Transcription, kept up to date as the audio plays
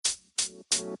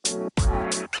Hey,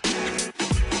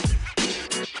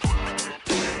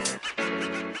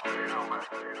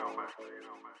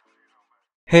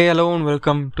 hello, and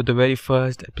welcome to the very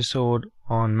first episode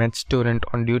on Med Student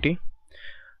on Duty.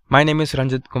 My name is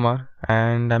Ranjit Kumar,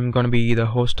 and I'm going to be the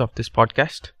host of this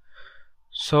podcast.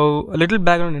 So, a little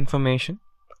background information.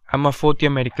 I'm a fourth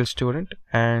year medical student,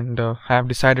 and have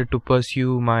decided to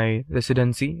pursue my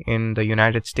residency in the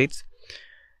United States.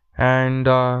 And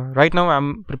right now,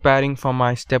 I'm preparing for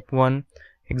my Step 1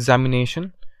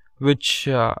 examination, which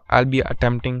I'll be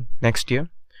attempting next year,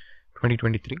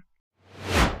 2023.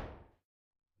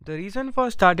 The reason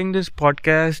for starting this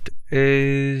podcast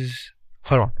is...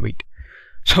 Hold on, wait.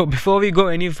 So before we go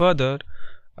any further,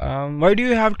 why do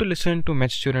you have to listen to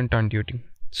Med Student on Duty?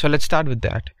 So let's start with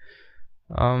that.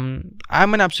 I'm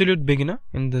an absolute beginner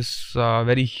in this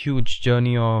very huge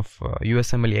journey of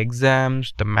USMLE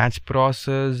exams, the match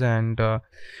process, and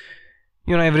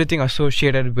everything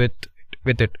associated with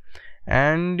it.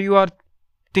 And you are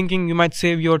thinking you might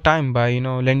save your time by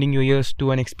lending your ears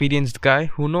to an experienced guy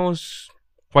who knows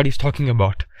what he's talking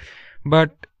about.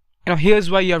 But here's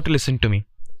why you have to listen to me.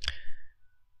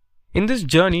 In this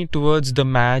journey towards the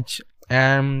match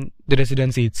and the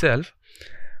residency itself,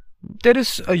 there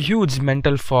is a huge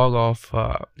mental fog of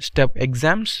step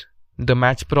exams, the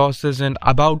match process, and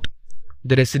about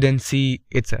the residency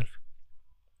itself.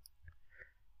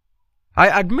 I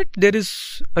admit there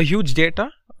is a huge data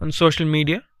on social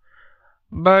media,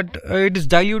 but it is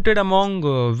diluted among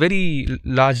a very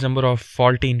large number of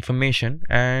faulty information.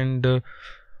 And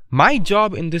my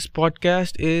job in this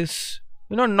podcast is,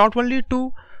 not only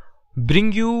to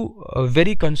bring you a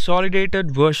very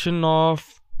consolidated version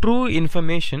of true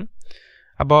information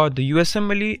about the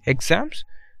USMLE exams,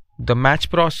 the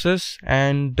match process,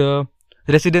 and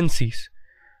residency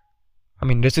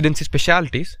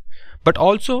specialties, but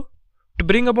also to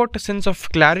bring about a sense of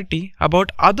clarity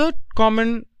about other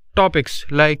common topics,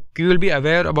 like you will be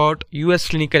aware about US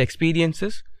clinical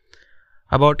experiences,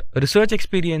 about research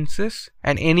experiences,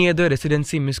 and any other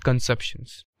residency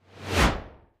misconceptions.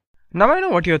 Now I know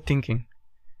what you're thinking.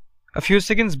 A few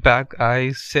seconds back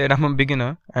I said I'm a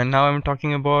beginner, and now I'm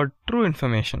talking about true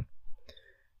information.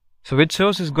 So which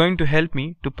source is going to help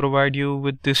me to provide you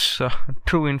with this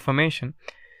true information?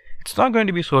 It's not going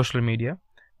to be social media,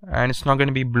 and it's not going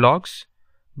to be blogs,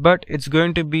 but it's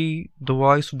going to be the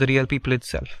voice of the real people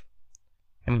itself.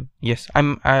 And yes,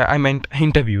 I meant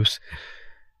interviews.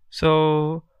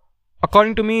 So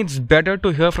according to me, it's better to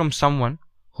hear from someone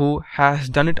who has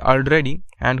done it already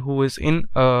and who is in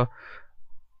a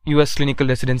US clinical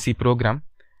residency program,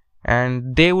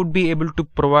 and they would be able to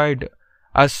provide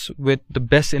us with the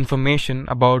best information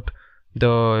about the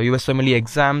USMLE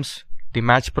exams, the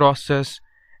match process,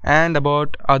 and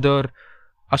about other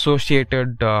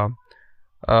associated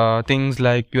things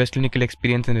like US clinical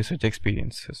experience and research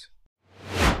experiences.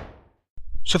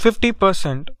 So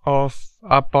 50% of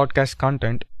our podcast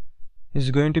content is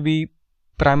going to be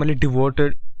primarily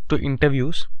devoted to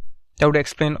interviews that would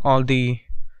explain all the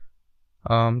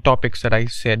topics that I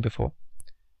said before.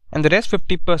 And the rest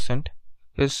 50%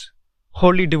 is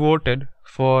wholly devoted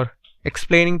for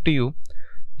explaining to you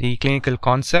the clinical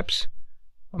concepts,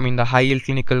 the high-yield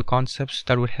clinical concepts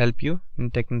that would help you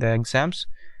in taking the exams,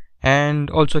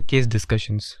 and also case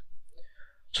discussions.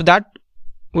 So that's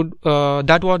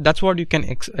what you can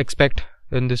expect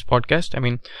in this podcast.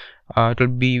 It will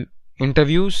be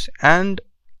interviews and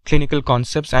clinical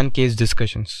concepts and case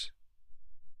discussions.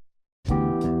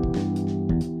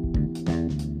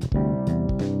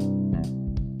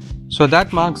 So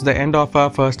that marks the end of our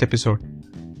first episode.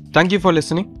 Thank you for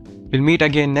listening. We'll meet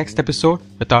again next episode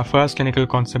with our first clinical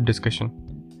concept discussion.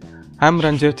 I'm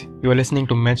Ranjit. You are listening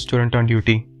to Med Student on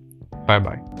Duty. Bye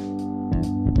bye.